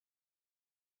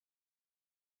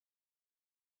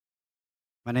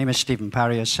My name is Stephen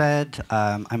Parry, as said.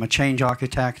 I'm a change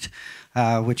architect,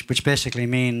 which basically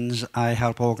means I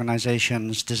help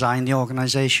organizations design the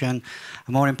organization,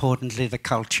 and more importantly, the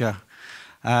culture.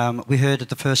 We heard at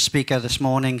the first speaker this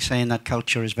morning saying that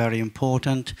culture is very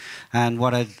important, and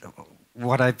what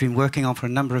I've been working on for a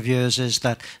number of years is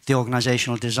that the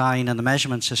organizational design and the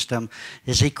measurement system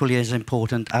is equally as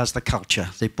important as the culture.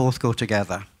 They both go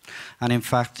together. And in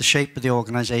fact, the shape of the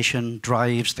organization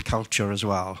drives the culture as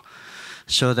well.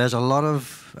 So there's a lot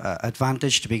of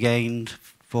advantage to be gained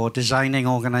for designing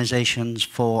organizations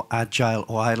for agile,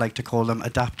 or I like to call them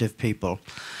adaptive people.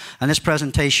 In this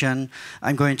presentation,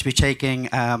 I'm going to be taking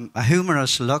a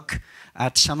humorous look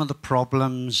at some of the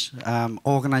problems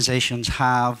organizations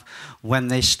have when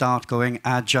they start going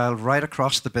agile right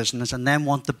across the business and then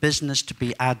want the business to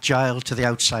be agile to the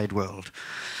outside world.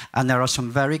 And there are some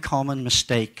very common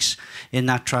mistakes in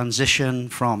that transition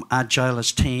from agile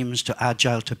as teams to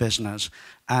agile to business.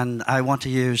 And I want to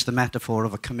use the metaphor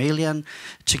of a chameleon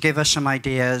to give us some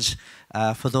ideas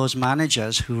for those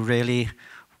managers who really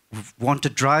want to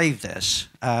drive this.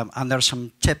 And there are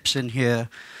some tips in here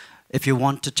if you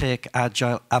want to take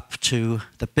agile up to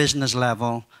the business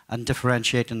level and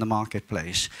differentiate in the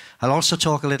marketplace. I'll also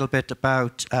talk a little bit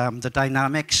about the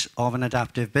dynamics of an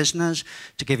adaptive business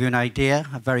to give you an idea,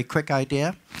 a very quick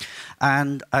idea.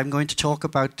 And I'm going to talk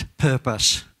about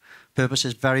purpose. Purpose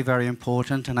is very, very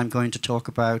important, and I'm going to talk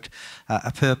about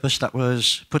a purpose that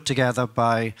was put together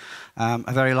by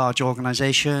a very large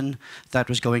organization that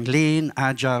was going lean,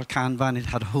 agile, Kanban. It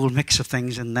had a whole mix of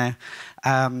things in there.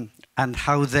 And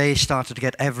how they started to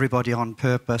get everybody on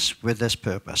purpose with this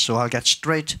purpose. So I'll get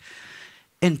straight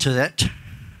into it.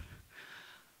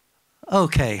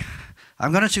 Okay,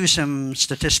 I'm going to do some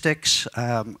statistics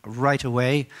right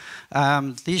away.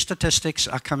 These statistics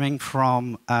are coming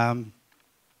from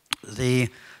the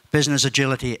Business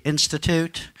Agility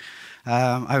Institute.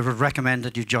 I would recommend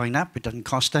that you join up. It doesn't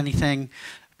cost anything.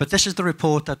 But this is the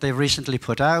report that they recently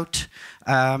put out,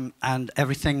 and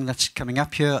everything that's coming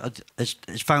up here is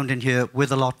found in here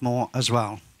with a lot more as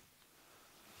well.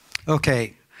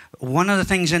 Okay, one of the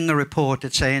things in the report,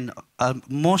 it's saying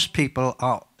most people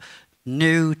are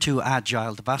new to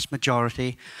Agile, the vast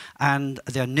majority, and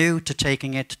they're new to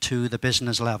taking it to the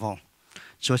business level.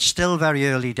 So it's still very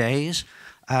early days.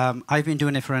 I've been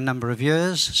doing it for a number of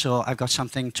years, so I've got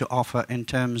something to offer in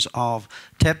terms of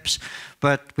tips,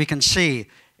 but we can see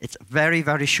it's very,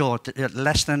 very short,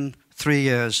 less than 3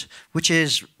 years, which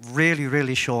is really,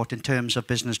 really short in terms of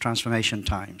business transformation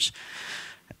times.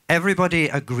 Everybody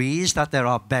agrees that there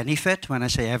are benefits. When I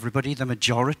say everybody, the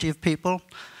majority of people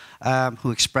who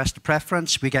express the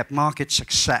preference. We get market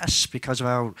success because of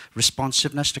our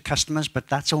responsiveness to customers, but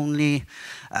that's only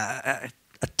a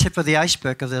tip of the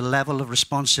iceberg of the level of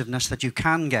responsiveness that you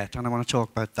can get, and I want to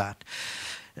talk about that.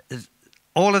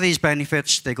 All of these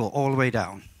benefits, they go all the way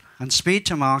down. And speed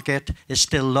to market is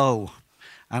still low.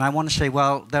 And I want to say,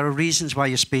 well, there are reasons why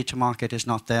your speed to market is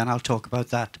not there, and I'll talk about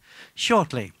that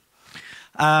shortly.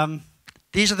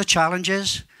 These are the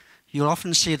challenges. You'll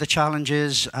often see the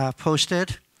challenges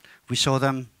posted. We saw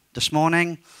them this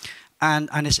morning. And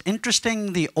it's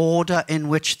interesting the order in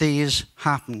which these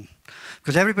happen.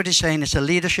 Because everybody's saying it's a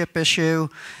leadership issue,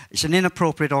 it's an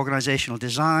inappropriate organizational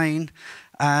design,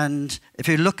 and if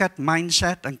you look at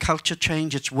mindset and culture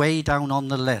change, it's way down on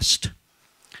the list.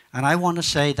 And I want to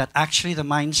say that actually the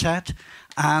mindset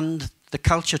and the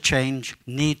culture change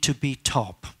need to be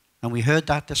top. And we heard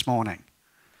that this morning.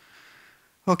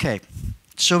 Okay,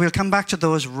 so we'll come back to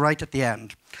those right at the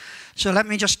end. So let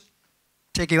me just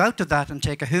take you out of that and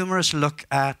take a humorous look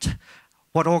at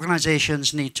what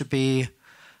organizations need to be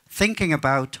thinking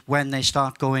about when they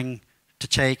start going to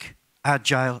take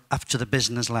Agile up to the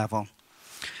business level.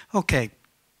 Okay,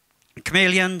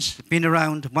 chameleons have been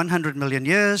around 100 million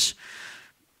years,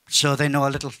 so they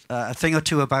know a thing or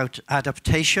two about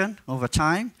adaptation over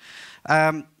time.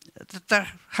 There are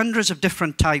hundreds of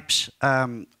different types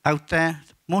out there,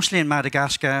 mostly in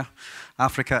Madagascar,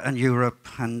 Africa, and Europe,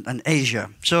 and Asia.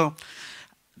 So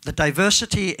the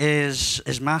diversity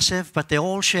is massive, but they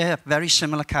all share very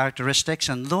similar characteristics,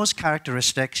 and those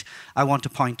characteristics I want to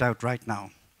point out right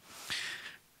now.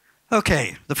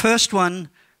 Okay, the first one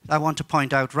I want to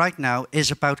point out right now is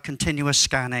about continuous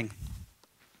scanning.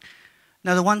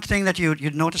 Now, the one thing that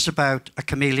you'd notice about a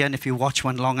chameleon, if you watch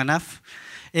one long enough,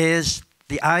 is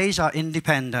the eyes are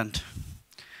independent.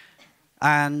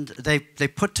 And they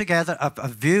put together a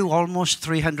view almost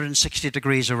 360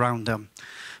 degrees around them.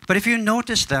 But if you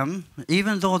notice them,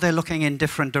 even though they're looking in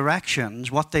different directions,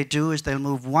 what they do is they'll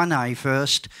move one eye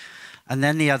first, and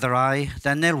then the other eye,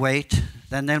 then they'll wait,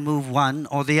 then they'll move one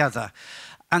or the other.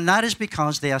 And that is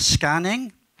because they are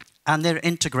scanning and they're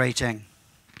integrating.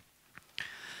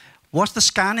 What the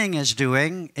scanning is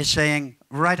doing is saying,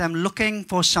 right, I'm looking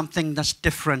for something that's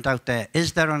different out there.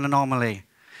 Is there an anomaly?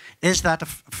 Is that a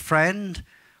friend?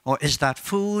 Or is that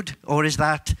food? Or is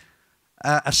that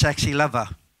a sexy lover?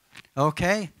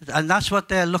 Okay? And that's what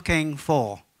they're looking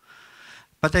for.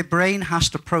 But their brain has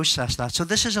to process that. So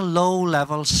this is a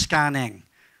low-level scanning.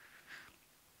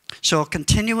 So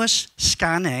continuous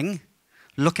scanning,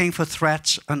 looking for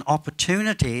threats and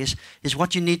opportunities, is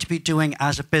what you need to be doing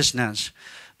as a business.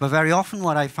 But very often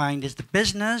what I find is the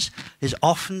business is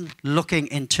often looking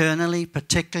internally,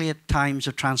 particularly at times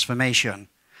of transformation.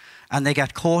 And they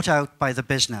get caught out by the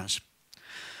business.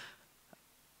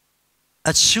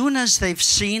 As soon as they've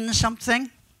seen something,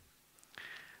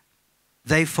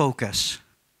 they focus.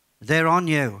 They're on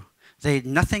you.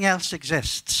 Nothing else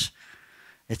exists.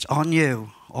 It's on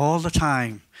you all the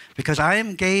time. Because I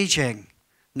am gauging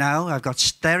now, I've got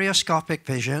stereoscopic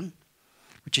vision,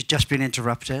 which has just been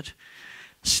interrupted.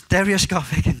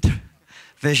 Stereoscopic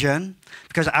vision,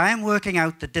 because I am working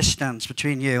out the distance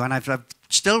between you, and I'm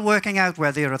still working out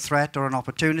whether you're a threat or an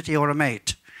opportunity or a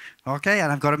mate. Okay,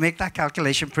 and I've got to make that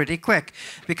calculation pretty quick,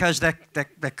 because there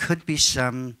could be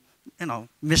some,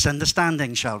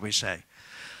 misunderstanding, shall we say.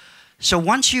 So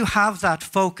once you have that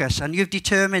focus and you've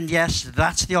determined, yes,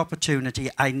 that's the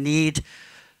opportunity, I need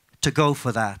to go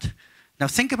for that. Now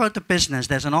think about the business.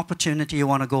 There's an opportunity you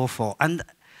want to go for. And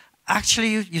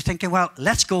actually you're thinking, well,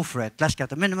 let's go for it. Let's get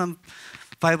the minimum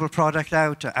viable product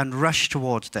out and rush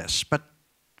towards this. But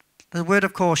the word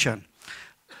of caution.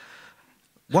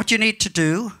 What you need to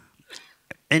do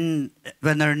when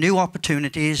there are new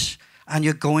opportunities and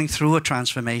you're going through a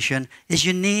transformation is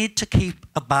you need to keep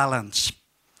a balance.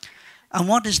 And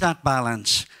what is that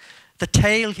balance? The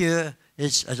tail here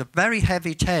is a very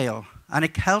heavy tail, and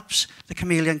it helps the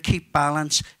chameleon keep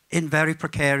balance in very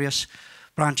precarious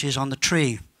branches on the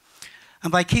tree.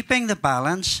 And by keeping the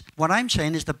balance, what I'm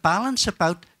saying is the balance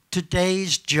about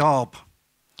today's job.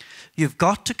 You've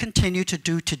got to continue to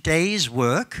do today's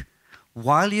work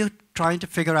while you're trying to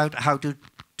figure out how to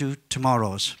do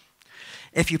tomorrow's.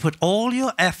 If you put all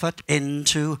your effort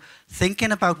into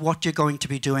thinking about what you're going to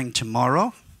be doing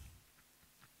tomorrow,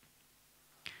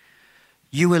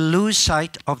 you will lose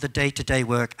sight of the day-to-day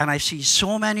work. And I see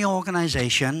so many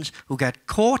organizations who get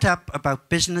caught up about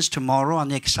business tomorrow and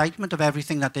the excitement of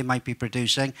everything that they might be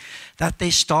producing, that they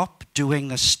stop doing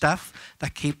the stuff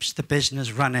that keeps the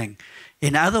business running.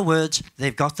 In other words,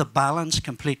 they've got the balance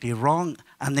completely wrong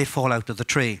and they fall out of the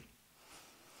tree.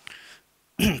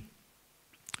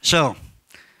 So,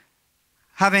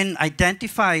 having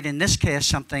identified in this case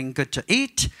something good to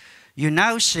eat, you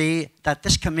now see that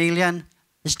this chameleon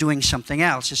is doing something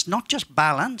else. It's not just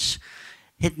balance,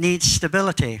 it needs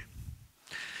stability.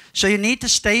 So you need to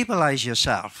stabilize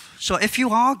yourself. So if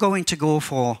you are going to go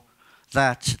for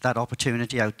that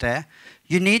opportunity out there,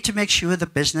 you need to make sure the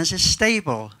business is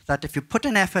stable, that if you put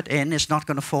an effort in, it's not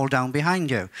going to fall down behind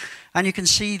you. And you can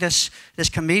see this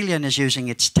chameleon is using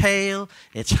its tail,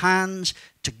 its hands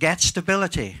to get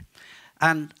stability.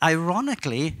 And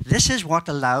ironically, this is what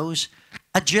allows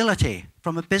agility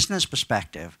from a business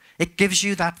perspective. It gives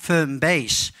you that firm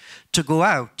base to go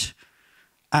out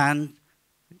and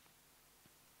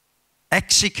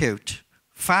execute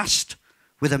fast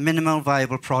with a minimal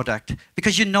viable product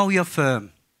because you know you're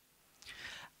firm.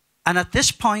 And at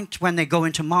this point, when they go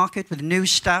into market with new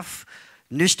stuff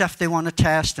they want to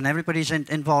test, and everybody's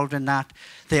involved in that,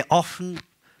 they often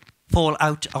fall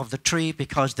out of the tree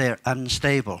because they're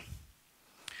unstable.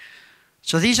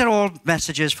 So these are all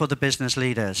messages for the business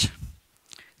leaders.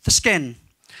 The skin.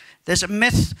 There's a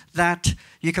myth that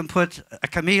you can put a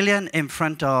chameleon in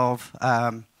front of,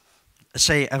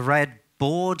 say, a red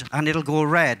board and it'll go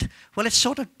red. Well, it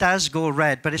sort of does go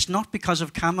red, but it's not because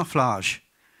of camouflage.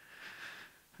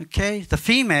 Okay, the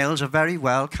females are very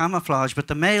well camouflaged, but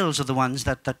the males are the ones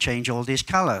that change all these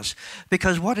colors.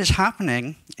 Because what is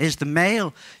happening is the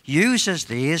male uses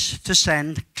these to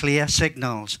send clear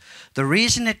signals. The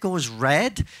reason it goes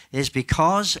red is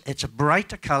because it's a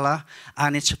brighter color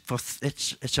and it's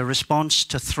a response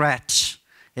to threats.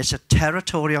 It's a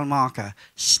territorial marker.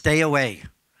 Stay away.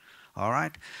 All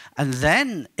right? And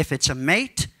then if it's a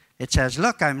mate, it says,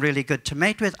 look, I'm really good to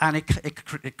mate with, and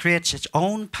it creates its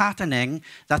own patterning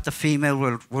that the female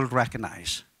will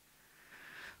recognize.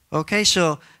 Okay,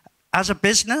 so as a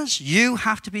business, you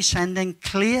have to be sending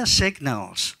clear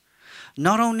signals,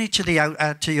 not only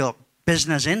to your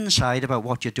business inside about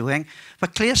what you're doing,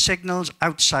 but clear signals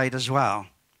outside as well.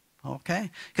 Okay,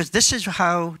 because this is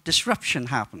how disruption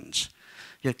happens.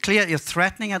 You're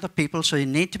threatening other people, so you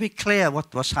need to be clear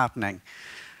what's happening.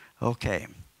 Okay.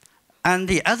 And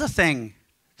the other thing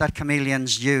that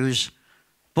chameleons use,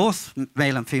 both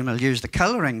male and female use the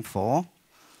coloring for,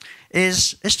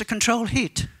 is to control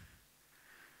heat.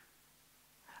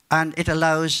 And it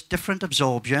allows different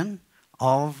absorption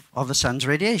of the sun's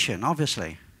radiation,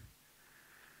 obviously.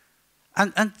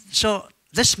 And so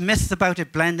this myth about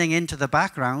it blending into the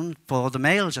background, for the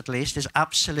males at least, is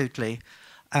absolutely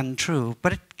untrue.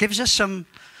 But it gives us some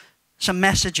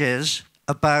messages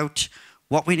about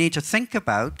what we need to think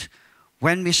about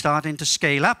when we're starting to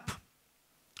scale up.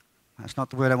 That's not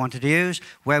the word I wanted to use.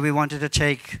 Where we wanted to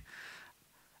take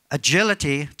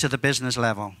agility to the business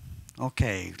level.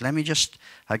 Okay, let me just,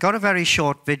 I got a very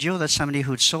short video that somebody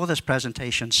who saw this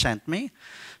presentation sent me.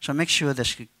 So make sure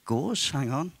this goes,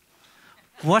 hang on.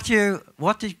 What you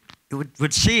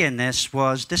would see in this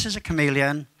was, this is a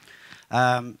chameleon.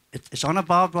 It's on a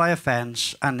barbed wire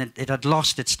fence, and it had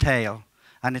lost its tail.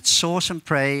 And it saw some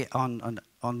prey on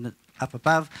the up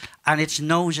above, and it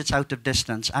knows it's out of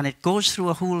distance. And it goes through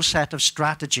a whole set of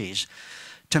strategies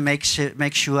to make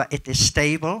sure it is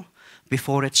stable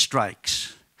before it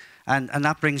strikes. And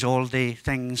that brings all the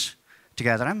things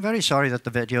together. I'm very sorry that the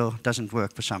video doesn't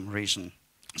work for some reason.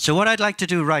 So what I'd like to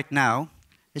do right now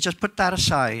is just put that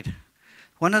aside.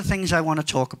 One of the things I want to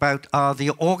talk about are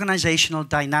the organizational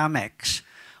dynamics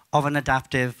of an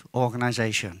adaptive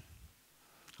organization.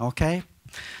 Okay?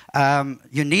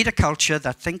 You need a culture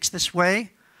that thinks this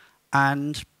way,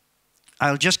 and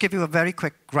I'll just give you a very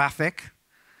quick graphic.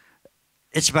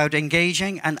 It's about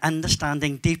engaging and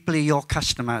understanding deeply your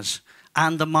customers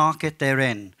and the market they're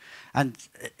in. And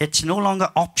it's no longer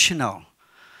optional.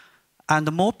 And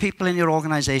the more people in your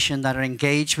organization that are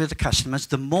engaged with the customers,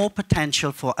 the more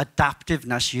potential for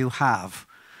adaptiveness you have.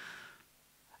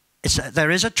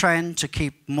 There is a trend to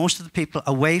keep most of the people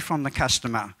away from the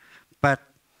customer, but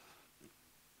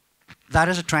that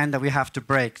is a trend that we have to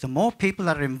break. The more people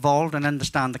that are involved and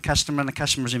understand the customer and the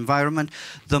customer's environment,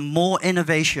 the more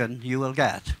innovation you will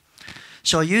get.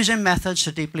 So using methods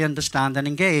to deeply understand and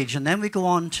engage. And then we go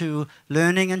on to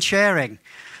learning and sharing.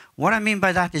 What I mean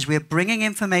by that is we're bringing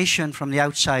information from the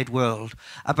outside world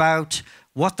about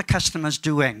what the customer's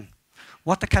doing,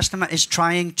 what the customer is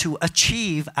trying to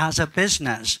achieve as a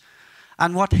business,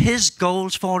 and what his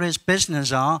goals for his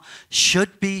business are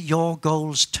should be your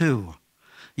goals too.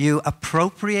 You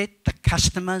appropriate the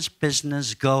customer's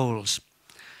business goals.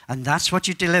 And that's what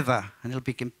you deliver. And it'll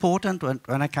be important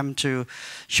when I come to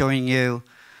showing you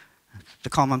the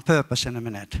common purpose in a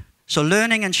minute. So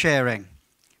learning and sharing.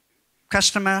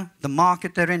 Customer, the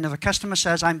market they're in. If a customer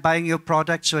says, I'm buying your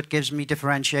product so it gives me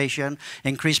differentiation,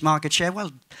 increased market share,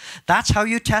 well, that's how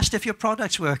you test if your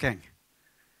product's working.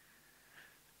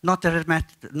 Not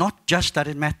just that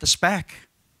it met the spec.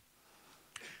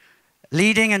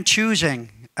 Leading and choosing.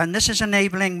 And this is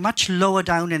enabling much lower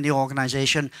down in the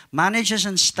organization. Managers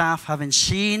and staff, having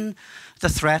seen the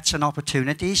threats and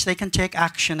opportunities, they can take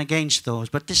action against those.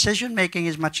 But decision making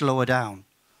is much lower down.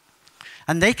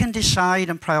 And they can decide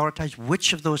and prioritize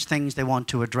which of those things they want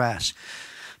to address.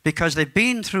 Because they've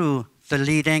been through the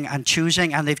leading and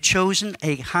choosing, and they've chosen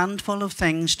a handful of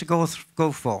things to go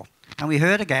for. And we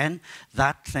heard again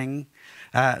that thing,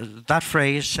 that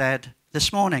phrase said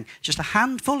this morning. Just a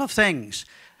handful of things.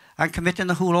 And committing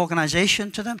the whole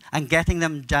organization to them and getting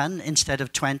them done instead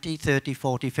of 20, 30,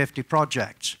 40, 50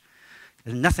 projects.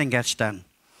 Nothing gets done.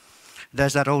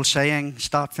 There's that old saying,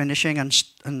 start finishing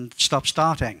and stop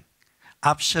starting.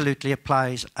 Absolutely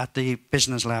applies at the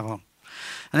business level.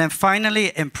 And then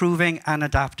finally, improving and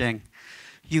adapting.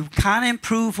 You can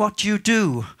improve what you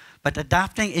do, but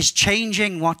adapting is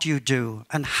changing what you do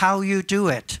and how you do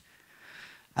it.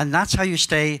 And that's how you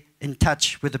stay in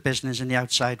touch with the business in the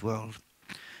outside world.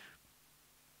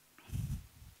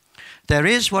 There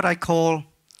is what I call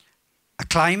a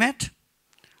climate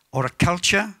or a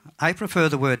culture. I prefer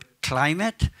the word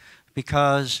climate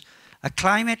because a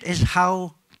climate is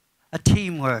how a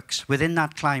team works within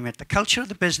that climate. The culture of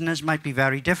the business might be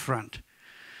very different.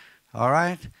 All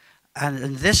right?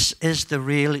 And this is the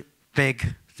really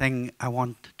big thing I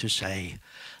want to say.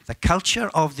 The culture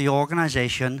of the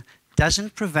organization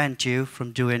doesn't prevent you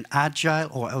from doing agile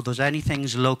or there's any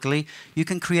things locally. You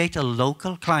can create a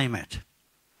local climate.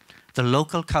 The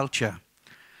local culture,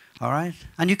 all right?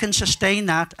 And you can sustain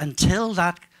that until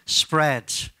that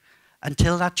spreads,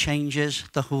 until that changes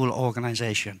the whole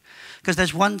organization. Because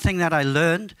there's one thing that I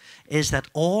learned is that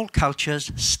all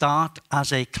cultures start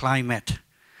as a climate.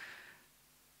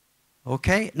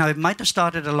 Okay? Now, it might have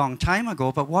started a long time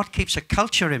ago, but what keeps a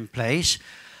culture in place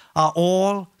are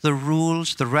all the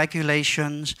rules, the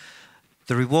regulations,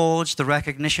 the rewards, the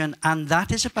recognition, and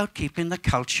that is about keeping the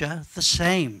culture the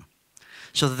same.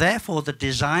 So therefore, the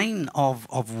design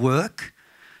of work,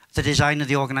 the design of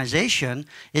the organization,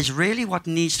 is really what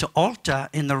needs to alter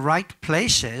in the right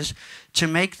places to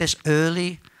make this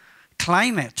early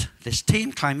climate, this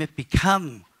team climate,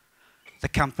 become the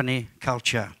company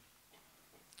culture.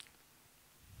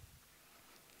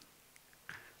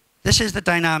 This is the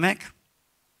dynamic.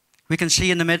 We can see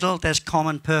in the middle there's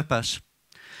common purpose.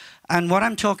 And what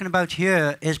I'm talking about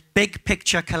here is big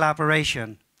picture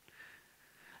collaboration.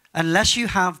 Unless you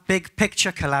have big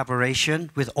picture collaboration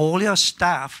with all your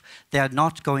staff, they are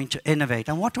not going to innovate.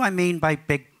 And what do I mean by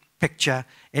big picture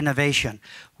innovation?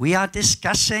 We are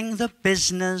discussing the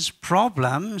business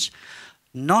problems,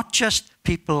 not just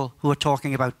people who are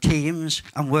talking about teams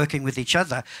and working with each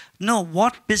other. No,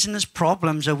 what business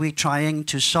problems are we trying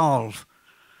to solve?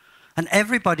 And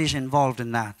everybody's involved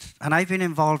in that. And I've been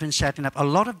involved in setting up a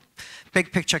lot of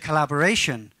big picture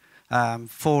collaboration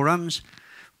forums,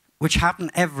 which happen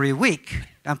every week.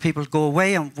 And people go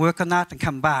away and work on that and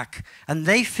come back. And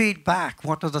they feed back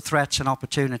what are the threats and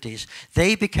opportunities.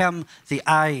 They become the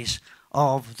eyes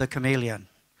of the chameleon.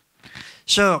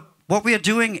 So what we are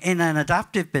doing in an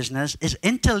adaptive business is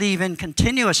interleaving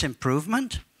continuous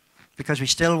improvement, because we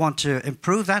still want to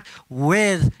improve that,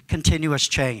 with continuous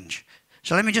change.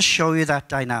 So let me just show you that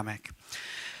dynamic.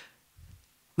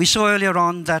 We saw earlier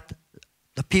on that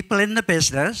the people in the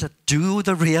business that do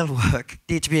the real work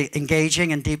need to be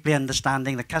engaging and deeply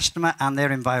understanding the customer and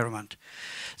their environment.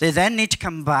 They then need to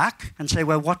come back and say,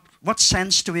 well, what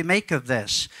sense do we make of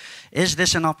this? Is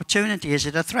this an opportunity? Is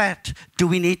it a threat? Do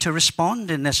we need to respond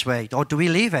in this way, or do we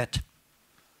leave it?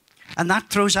 And that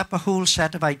throws up a whole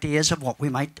set of ideas of what we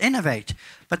might innovate.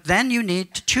 But then you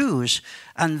need to choose.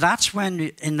 And that's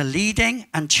when in the leading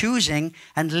and choosing,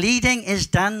 and leading is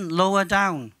done lower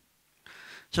down.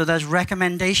 So there's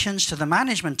recommendations to the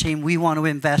management team. We want to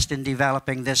invest in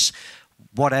developing this,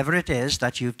 whatever it is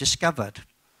that you've discovered.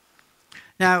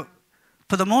 Now,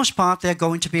 for the most part, there are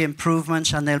going to be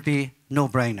improvements and there'll be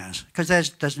no-brainers, because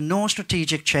there's no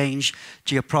strategic change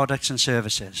to your products and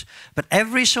services. But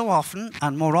every so often,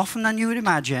 and more often than you would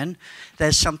imagine,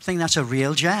 there's something that's a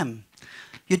real gem.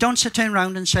 You don't sit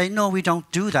around and say, no, we don't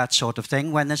do that sort of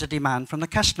thing when there's a demand from the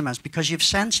customers, because you've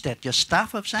sensed it. Your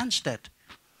staff have sensed it.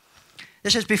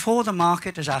 This is before the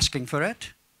market is asking for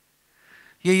it.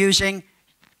 You're using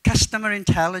customer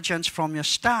intelligence from your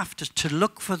staff to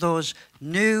look for those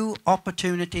new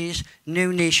opportunities,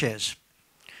 new niches.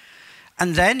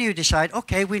 And then you decide,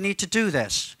 okay, we need to do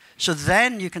this. So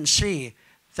then you can see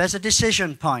there's a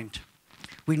decision point.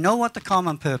 We know what the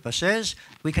common purpose is.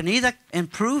 We can either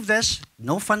improve this,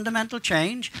 no fundamental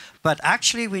change, but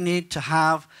actually we need to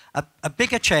have a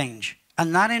bigger change.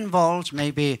 And that involves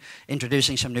maybe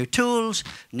introducing some new tools,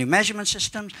 new measurement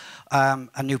systems,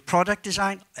 a new product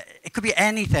design. It could be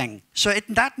anything. So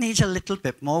that needs a little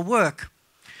bit more work.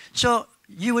 So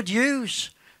you would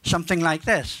use something like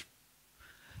this.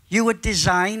 You would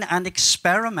design and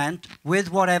experiment with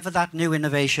whatever that new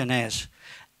innovation is.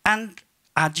 And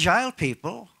agile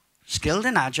people, skilled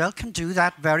in agile, can do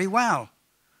that very well.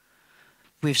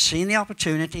 We've seen the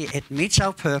opportunity. It meets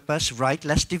our purpose. Right,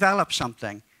 let's develop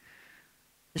something.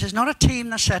 This is not a team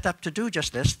that's set up to do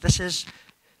just this. This is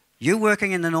you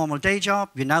working in the normal day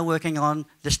job. You're now working on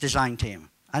this design team.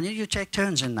 And you take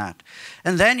turns in that.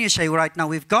 And then you say, right, now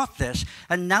we've got this.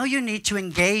 And now you need to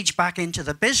engage back into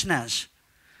the business.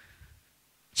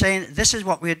 Saying, this is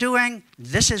what we're doing.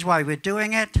 This is why we're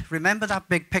doing it. Remember that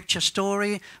big picture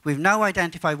story. We've now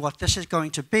identified what this is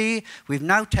going to be. We've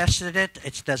now tested it.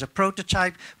 There's a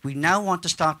prototype. We now want to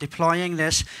start deploying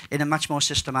this in a much more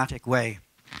systematic way.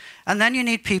 And then you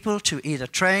need people to either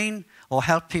train or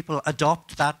help people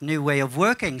adopt that new way of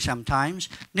working sometimes,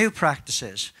 new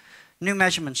practices, new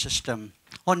measurement system,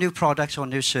 or new products or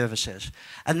new services.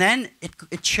 And then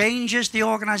it changes the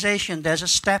organization. There's a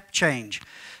step change.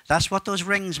 That's what those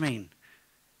rings mean.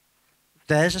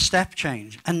 There's a step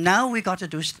change. And now we've got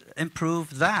to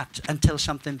improve that until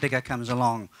something bigger comes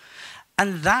along.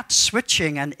 And that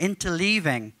switching and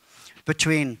interleaving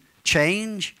between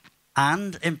change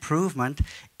and improvement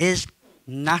is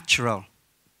natural.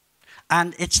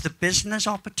 And it's the business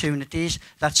opportunities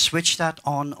that switch that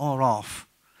on or off.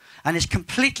 And it's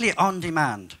completely on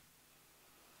demand.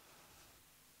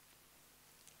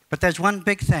 But there's one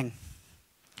big thing.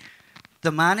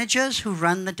 The managers who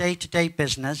run the day-to-day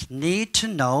business need to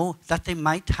know that they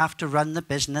might have to run the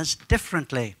business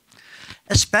differently,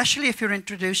 especially if you're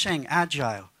introducing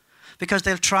Agile, because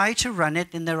they'll try to run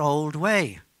it in their old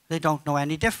way. They don't know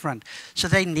any different. So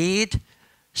they need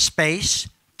space,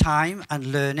 time,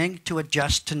 and learning to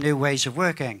adjust to new ways of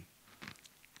working.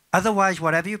 Otherwise,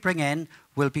 whatever you bring in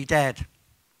will be dead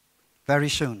very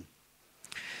soon.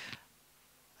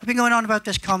 been going on about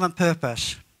this common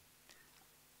purpose.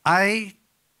 I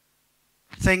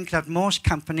think that most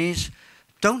companies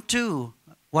don't do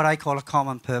what I call a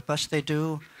common purpose. They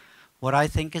do what I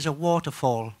think is a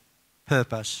waterfall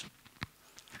purpose.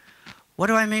 What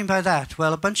do I mean by that?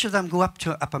 Well, a bunch of them go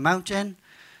up a mountain,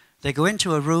 they go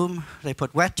into a room, they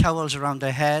put wet towels around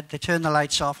their head, they turn the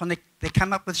lights off, and they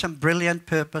come up with some brilliant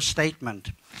purpose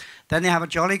statement. Then they have a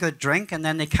jolly good drink, and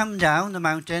then they come down the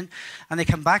mountain, and they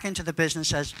come back into the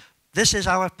business and says, this is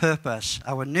our purpose,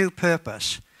 our new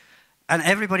purpose. And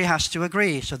everybody has to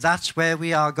agree, so that's where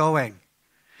we are going.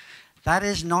 That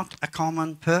is not a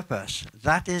common purpose.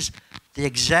 That is the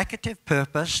executive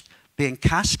purpose being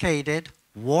cascaded,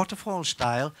 waterfall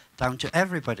style, down to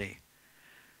everybody.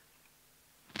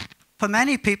 For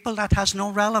many people, that has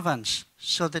no relevance,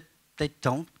 so that they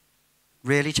don't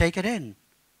really take it in.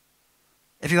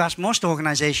 If you ask most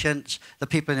organizations, the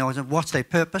people know what's their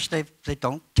purpose, they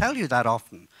don't tell you that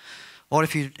often. Or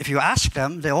if you ask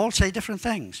them, they all say different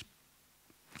things.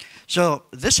 So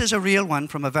this is a real one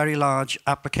from a very large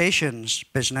applications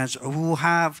business who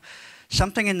have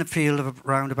something in the field of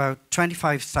around about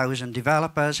 25,000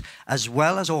 developers, as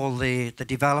well as all the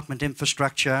development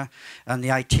infrastructure and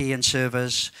the IT and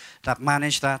servers that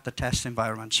manage that, the test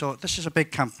environment. So this is a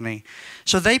big company.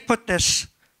 So they put this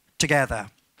together.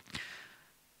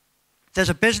 There's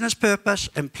a business purpose,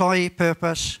 employee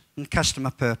purpose, and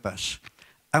customer purpose.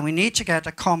 And we need to get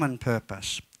a common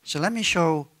purpose. So let me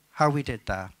show how we did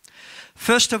that.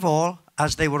 First of all,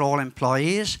 as they were all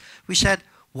employees, we said,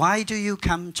 why do you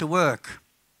come to work?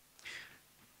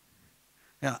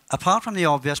 Yeah, apart from the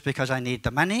obvious, because I need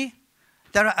the money,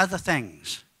 there are other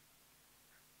things.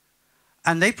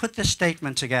 And they put this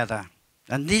statement together.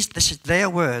 And this is their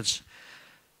words.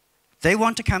 They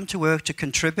want to come to work to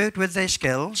contribute with their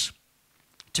skills,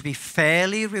 to be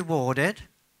fairly rewarded.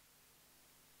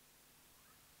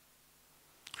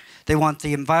 They want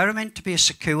the environment to be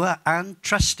secure and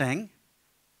trusting.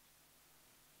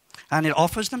 And it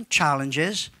offers them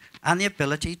challenges and the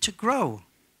ability to grow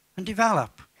and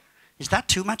develop. Is that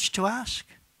too much to ask?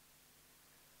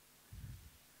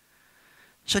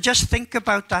 So just think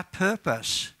about that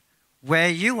purpose, where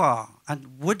you are,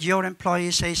 and would your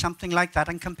employees say something like that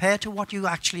and compare to what you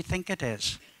actually think it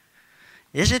is?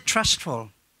 Is it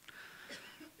trustful?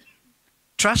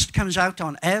 Trust comes out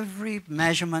on every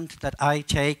measurement that I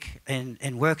take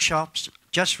in workshops.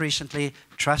 Just recently,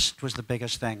 trust was the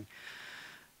biggest thing.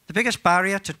 The biggest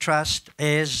barrier to trust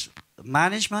is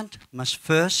management must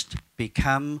first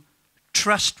become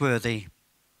trustworthy.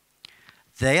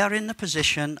 They are in the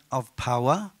position of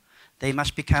power. They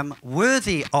must become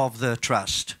worthy of the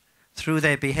trust through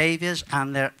their behaviors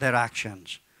and their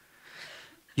actions.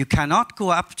 You cannot go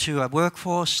up to a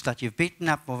workforce that you've beaten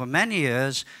up over many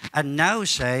years and now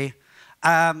say,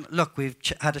 look, we've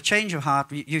had a change of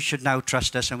heart. You should now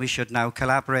trust us and we should now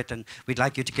collaborate and we'd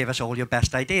like you to give us all your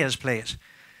best ideas, please.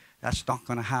 That's not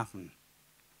going to happen.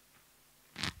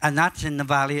 And that's in the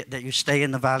valley, that you stay in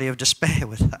the valley of despair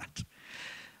with that.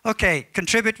 Okay,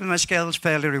 contribute with my skills,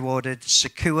 fairly rewarded,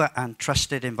 secure and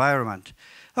trusted environment.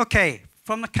 Okay,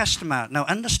 from the customer. Now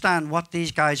understand what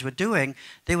these guys were doing.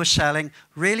 They were selling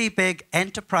really big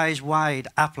enterprise-wide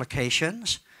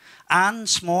applications and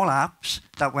small apps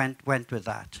that went with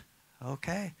that.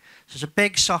 Okay, so it's a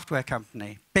big software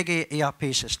company, big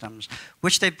ERP systems,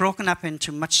 which they've broken up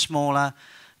into much smaller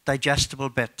digestible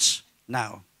bits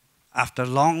now, after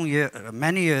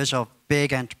many years of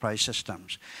big enterprise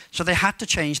systems. So they had to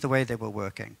change the way they were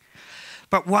working.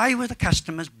 But why were the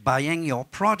customers buying your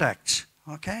products?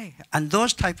 Okay, and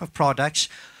those type of products,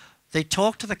 they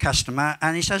talk to the customer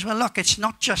and he says, well, look, it's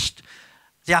not just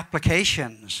the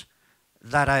applications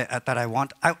that I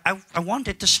want. I want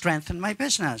it to strengthen my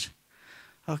business.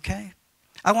 Okay,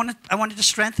 I want it to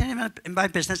strengthen in my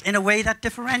business in a way that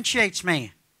differentiates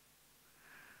me.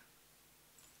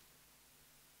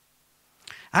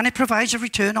 And it provides a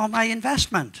return on my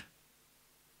investment.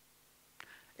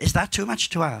 Is that too much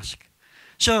to ask?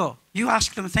 So you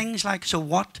ask them things like, so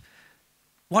what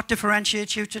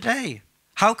differentiates you today?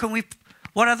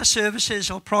 What other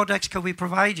services or products can we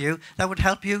provide you that would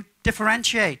help you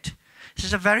differentiate? This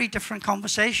is a very different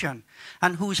conversation.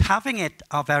 And who's having it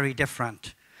are very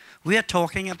different. We are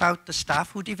talking about the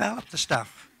staff who develop the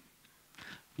stuff.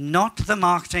 Not the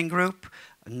marketing group,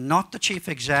 not the chief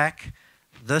exec,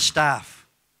 the staff.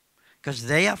 Because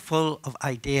they are full of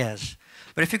ideas.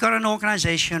 But if you've got an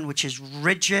organization which is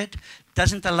rigid,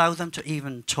 doesn't allow them to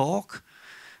even talk,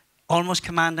 almost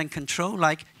command and control,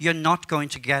 like, you're not going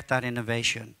to get that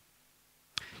innovation.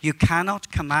 You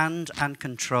cannot command and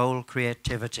control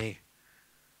creativity.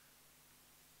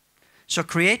 So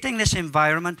creating this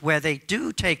environment where they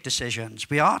do take decisions,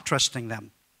 we are trusting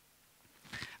them.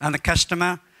 And the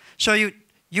customer, so you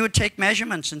would take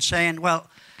measurements and saying, well,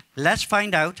 let's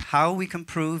find out how we can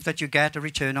prove that you get a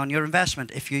return on your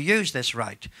investment if you use this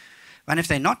right. And if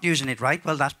they're not using it right,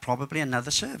 well, that's probably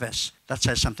another service. That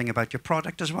says something about your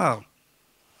product as well.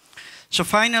 So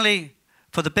finally,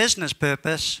 for the business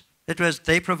purpose, it was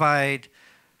they provide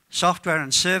software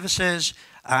and services,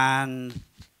 and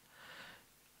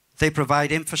they provide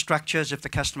infrastructures if the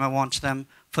customer wants them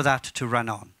for that to run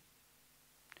on.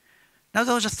 Now,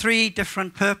 those are three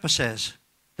different purposes: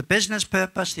 the business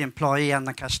purpose, the employee, and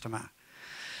the customer.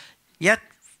 Yet,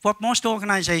 what most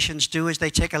organizations do is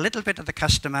they take a little bit of the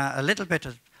customer, a little bit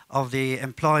of the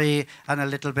employee, and a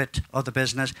little bit of the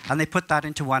business, and they put that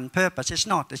into one purpose. It's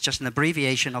not. It's just an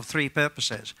abbreviation of three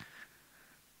purposes.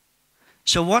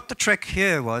 So what the trick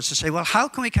here was to say, well, how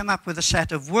can we come up with a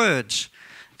set of words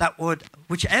that would,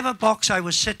 whichever box I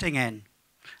was sitting in,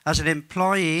 as an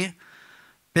employee,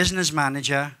 business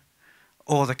manager,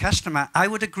 or the customer, I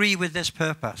would agree with this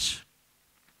purpose.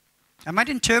 I might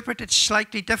interpret it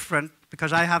slightly different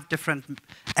because I have different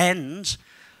ends,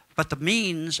 but the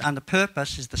means and the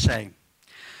purpose is the same.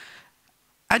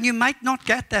 And you might not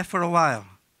get there for a while,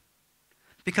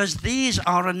 because these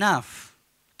are enough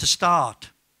to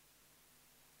start.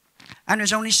 And it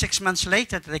was only 6 months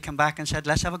later that they come back and said,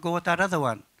 let's have a go at that other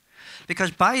one.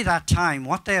 Because by that time,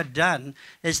 what they had done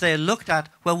is they looked at,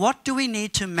 well, what do we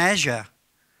need to measure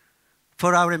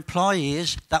for our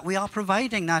employees that we are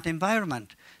providing that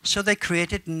environment? So they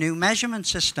created new measurement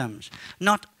systems.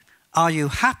 Not, are you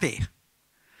happy?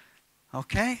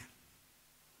 Okay?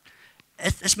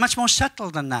 It's much more subtle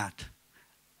than that.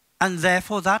 And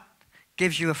therefore, that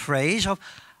gives you a phrase of,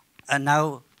 and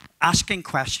now asking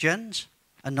questions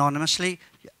anonymously,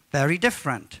 very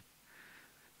different.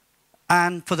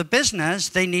 And for the business,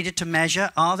 they needed to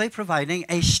measure, are they providing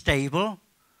a stable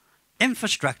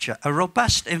infrastructure, a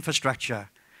robust infrastructure?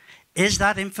 Is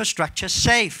that infrastructure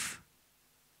safe?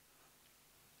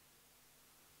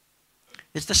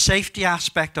 Is the safety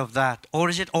aspect of that, or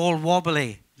is it all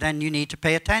wobbly? Then you need to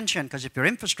pay attention, because if your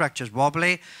infrastructure is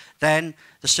wobbly, then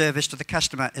the service to the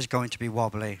customer is going to be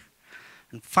wobbly.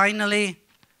 And finally,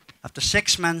 after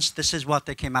 6 months, this is what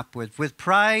they came up with. With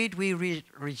pride, we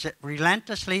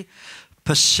relentlessly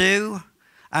pursue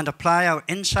and apply our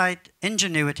insight,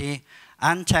 ingenuity,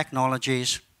 and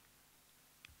technologies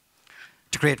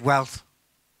to create wealth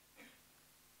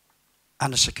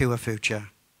and a secure future.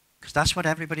 Because that's what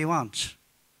everybody wants.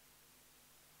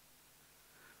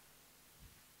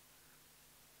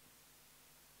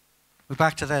 We're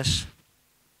back to this.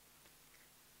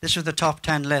 This was the top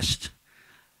 10 list.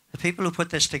 The people who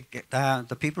put this together,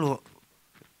 the people who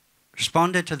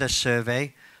responded to this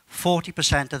survey,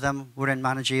 40% of them were in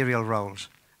managerial roles.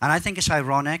 And I think it's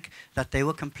ironic that they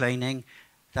were complaining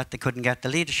that they couldn't get the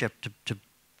leadership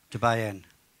to buy in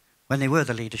when they were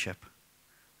the leadership.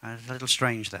 It's a little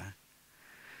strange there.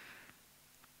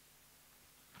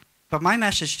 But my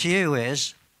message to you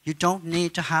is, you don't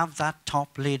need to have that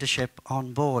top leadership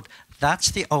on board.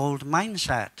 That's the old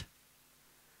mindset.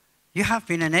 You have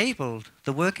been enabled.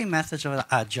 The working methods of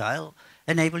Agile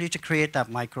enable you to create that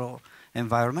micro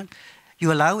environment.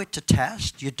 You allow it to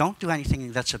test. You don't do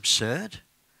anything that's absurd.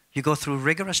 You go through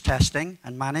rigorous testing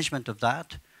and management of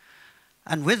that.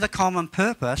 And with the common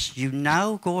purpose, you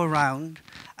now go around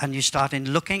and you start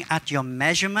in looking at your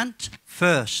measurement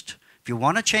first. If you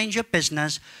want to change your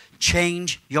business,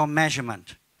 change your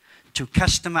measurement to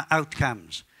customer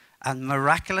outcomes, and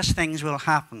miraculous things will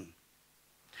happen.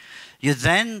 You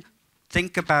then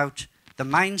think about the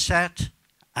mindset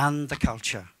and the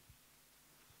culture.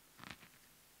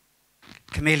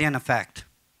 Chameleon effect.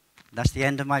 That's the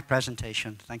end of my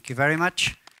presentation. Thank you very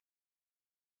much.